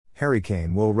Harry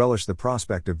Kane will relish the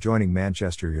prospect of joining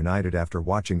Manchester United after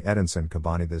watching Edinson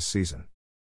Cavani this season.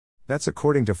 That's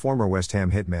according to former West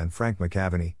Ham hitman Frank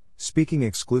McAvenny, speaking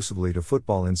exclusively to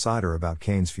Football Insider about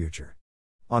Kane's future.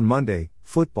 On Monday,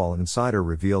 Football Insider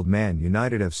revealed Man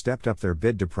United have stepped up their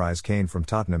bid to prize Kane from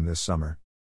Tottenham this summer.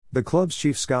 The club's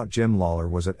chief scout Jim Lawler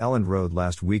was at Elland Road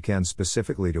last weekend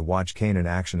specifically to watch Kane in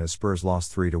action as Spurs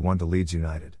lost 3-1 to Leeds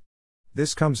United.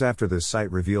 This comes after the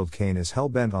site revealed Kane is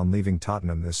hell-bent on leaving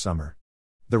Tottenham this summer.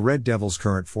 The Red Devils'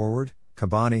 current forward,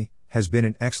 Cavani, has been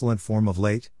in excellent form of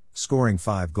late, scoring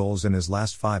 5 goals in his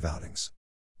last 5 outings.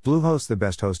 Bluehost the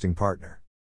best hosting partner.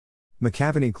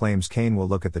 McAvenny claims Kane will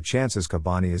look at the chances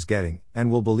Cavani is getting,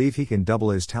 and will believe he can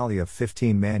double his tally of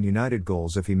 15 Man United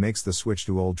goals if he makes the switch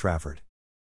to Old Trafford.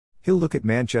 He'll look at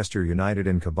Manchester United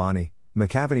and Cavani,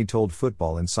 McAvenny told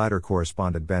Football Insider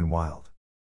correspondent Ben Wild.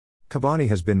 Cavani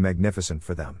has been magnificent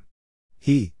for them.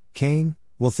 He, Kane,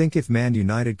 will think if Man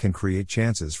United can create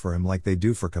chances for him like they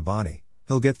do for Cavani,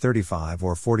 he'll get 35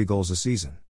 or 40 goals a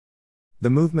season. The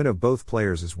movement of both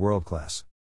players is world-class.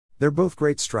 They're both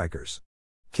great strikers.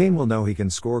 Kane will know he can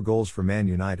score goals for Man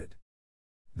United.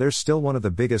 They're still one of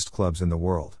the biggest clubs in the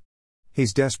world.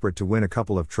 He's desperate to win a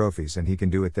couple of trophies and he can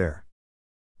do it there.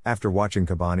 After watching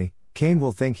Cavani, Kane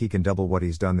will think he can double what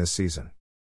he's done this season.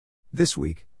 This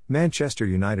week, Manchester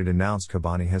United announced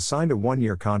Cavani has signed a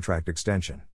 1-year contract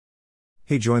extension.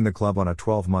 He joined the club on a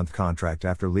 12-month contract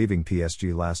after leaving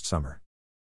PSG last summer.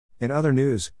 In other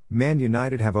news, Man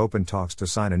United have opened talks to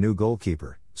sign a new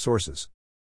goalkeeper, sources.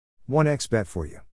 1xBet for you.